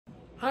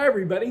Hi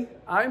everybody,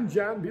 I'm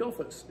John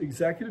Bielfus,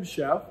 Executive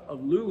Chef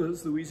of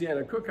Lula's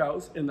Louisiana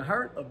Cookhouse in the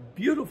heart of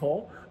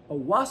beautiful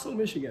Owasso,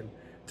 Michigan.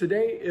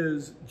 Today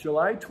is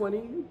July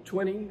 20,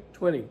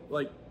 2020,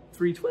 like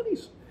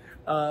 320s,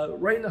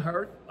 right in the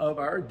heart of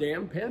our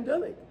damn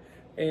pandemic.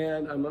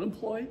 And I'm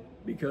unemployed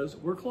because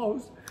we're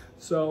closed,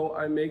 so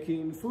I'm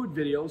making food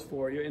videos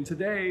for you. And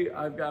today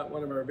I've got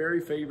one of our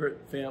very favorite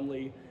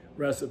family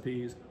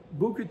recipes,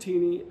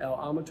 Bucatini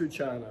All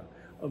Amatriciana.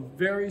 A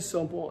very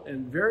simple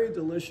and very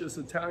delicious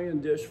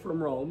Italian dish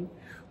from Rome.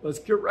 Let's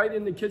get right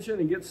in the kitchen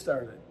and get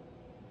started.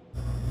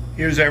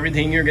 Here's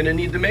everything you're gonna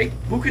need to make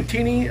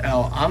Bucatini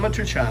All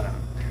Amatriciana.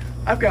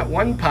 I've got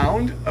 1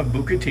 pound of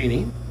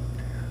bucatini.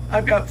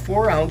 I've got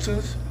 4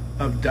 ounces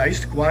of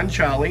diced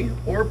guanciale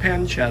or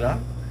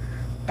pancetta.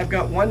 I've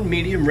got 1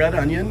 medium red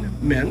onion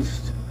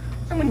minced.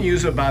 I'm gonna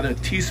use about a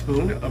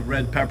teaspoon of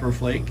red pepper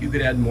flake. You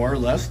could add more or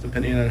less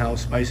depending on how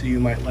spicy you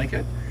might like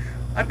it.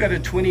 I've got a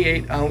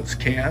 28-ounce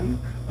can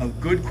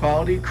of good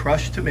quality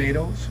crushed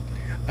tomatoes.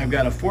 I've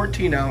got a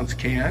 14-ounce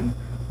can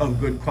of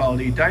good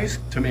quality diced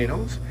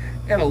tomatoes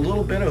and a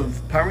little bit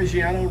of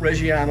Parmigiano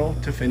Reggiano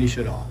to finish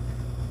it off.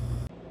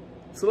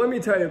 So let me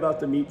tell you about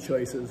the meat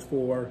choices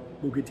for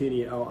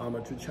Bucatini All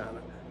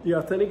Amatriciana. The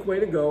authentic way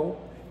to go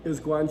is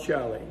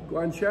guanciale.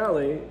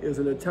 Guanciale is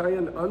an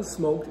Italian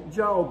unsmoked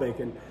jowl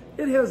bacon.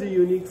 It has a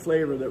unique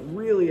flavor that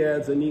really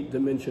adds a neat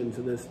dimension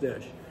to this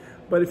dish.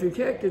 But if you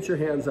can't get your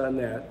hands on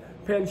that,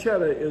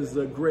 pancetta is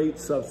a great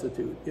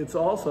substitute. It's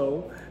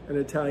also an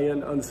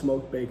Italian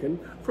unsmoked bacon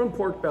from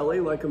pork belly,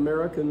 like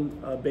American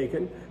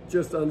bacon,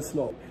 just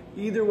unsmoked.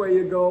 Either way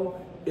you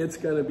go, it's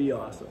gonna be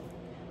awesome.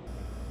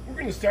 We're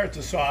gonna start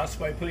the sauce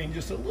by putting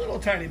just a little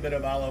tiny bit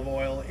of olive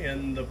oil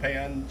in the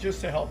pan just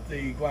to help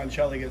the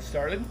guanciale get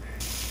started.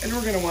 And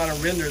we're gonna wanna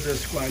render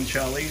this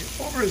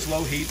guanciale over as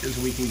low heat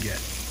as we can get.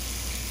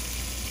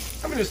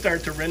 I'm going to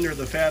start to render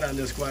the fat on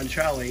this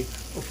guanciale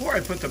before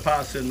I put the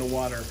pasta in the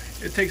water.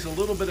 It takes a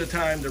little bit of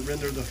time to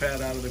render the fat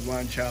out of the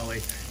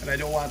guanciale, and I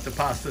don't want the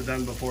pasta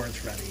done before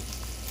it's ready.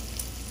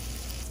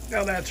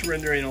 Now that's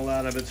rendering a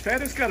lot of its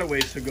fat. It's got a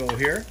ways to go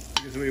here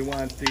because we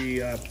want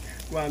the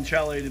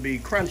guanciale to be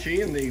crunchy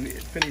in the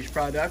finished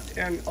product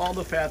and all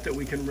the fat that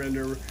we can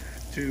render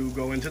to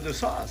go into the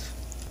sauce.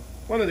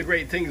 One of the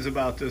great things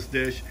about this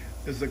dish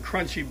is the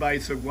crunchy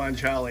bites of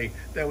guanciale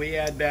that we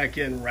add back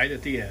in right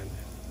at the end.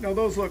 Now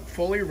those look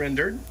fully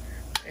rendered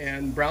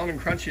and brown and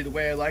crunchy the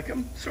way I like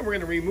them, so we're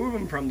going to remove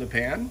them from the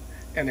pan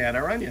and add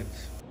our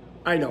onions.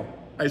 I know,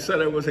 I said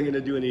I wasn't going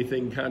to do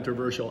anything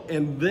controversial,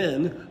 and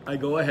then I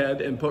go ahead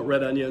and put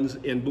red onions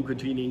in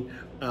Bucatini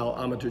All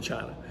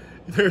Amatriciana.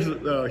 There's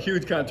a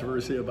huge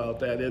controversy about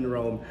that in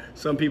Rome.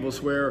 Some people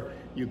swear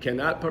you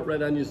cannot put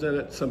red onions in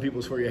it. Some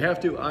people swear you have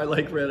to. I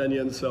like red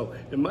onions, so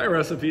in my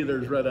recipe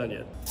there's red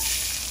onion.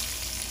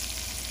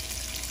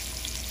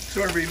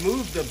 So I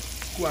removed the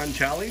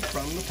guanciale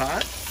from the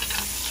pot,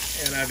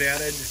 and I've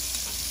added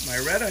my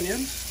red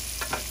onions.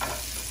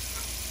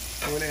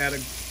 I'm going to add a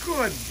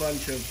good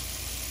bunch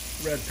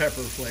of red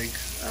pepper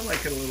flakes. I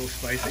like it a little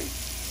spicy.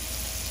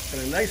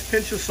 And a nice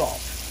pinch of salt.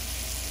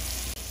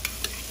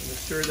 I'm going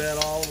to stir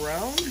that all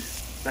around.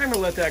 I'm going to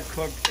let that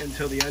cook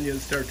until the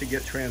onions start to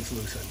get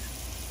translucent.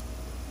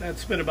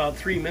 That's been about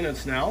 3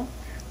 minutes now.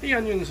 The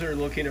onions are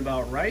looking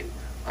about right.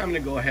 I'm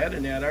going to go ahead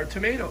and add our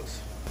tomatoes.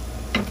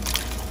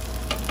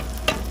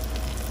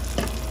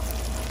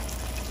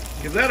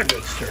 Give that a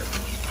good stir.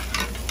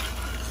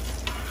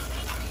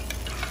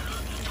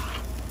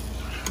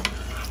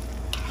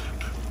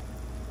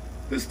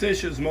 This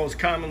dish is most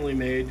commonly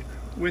made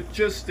with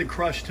just the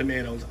crushed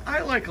tomatoes.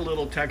 I like a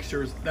little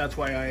texture, that's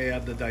why I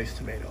add the diced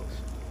tomatoes.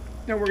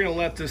 Now we're going to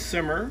let this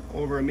simmer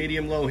over a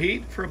medium-low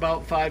heat for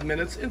about 5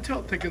 minutes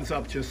until it thickens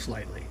up just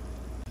slightly.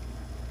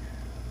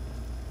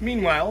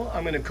 Meanwhile,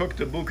 I'm going to cook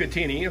the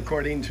bucatini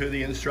according to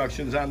the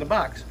instructions on the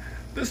box.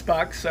 This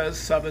box says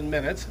 7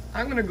 minutes.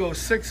 I'm going to go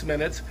 6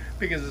 minutes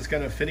because it's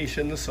going to finish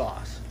in the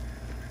sauce.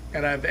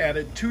 And I've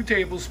added 2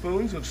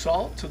 tablespoons of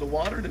salt to the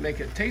water to make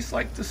it taste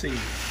like the sea.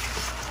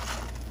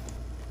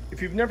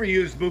 If you've never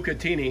used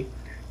bucatini,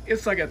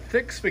 it's like a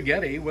thick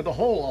spaghetti with a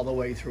hole all the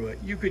way through it.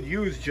 You could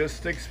use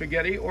just thick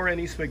spaghetti or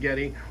any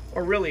spaghetti,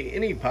 or really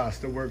any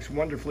pasta works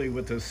wonderfully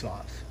with this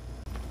sauce.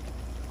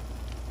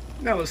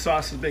 Now the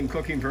sauce has been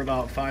cooking for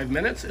about 5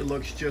 minutes. It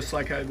looks just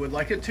like I would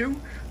like it to.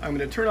 I'm going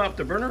to turn off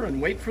the burner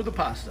and wait for the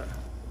pasta.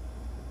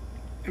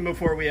 And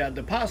before we add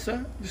the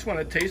pasta, I just want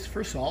to taste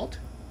for salt.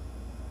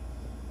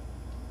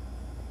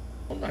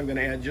 I'm going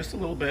to add just a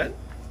little bit.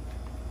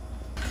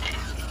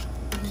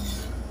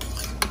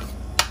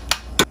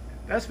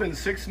 That's been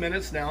 6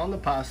 minutes now on the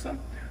pasta.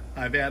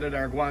 I've added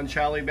our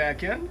guanciale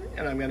back in,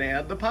 and I'm going to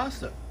add the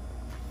pasta.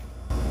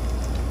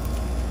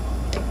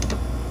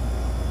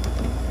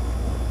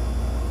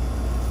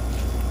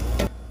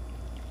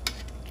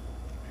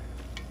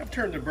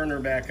 Turn the burner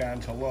back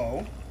on to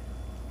low.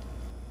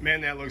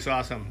 Man, that looks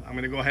awesome. I'm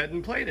going to go ahead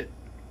and plate it.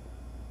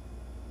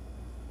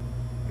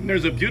 And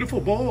there's a beautiful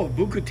bowl of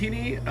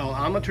Bucatini All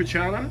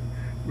Amatriciana.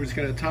 We're just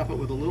going to top it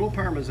with a little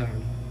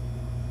Parmesan.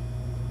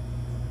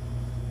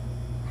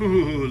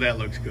 Ooh, that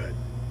looks good.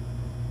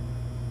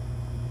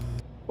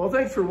 Well,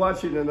 thanks for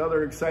watching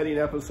another exciting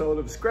episode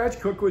of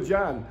Scratch Cook with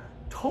John.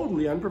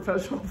 Totally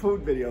unprofessional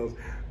food videos.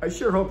 I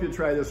sure hope you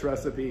try this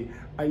recipe.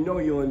 I know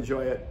you'll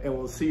enjoy it, and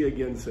we'll see you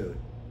again soon.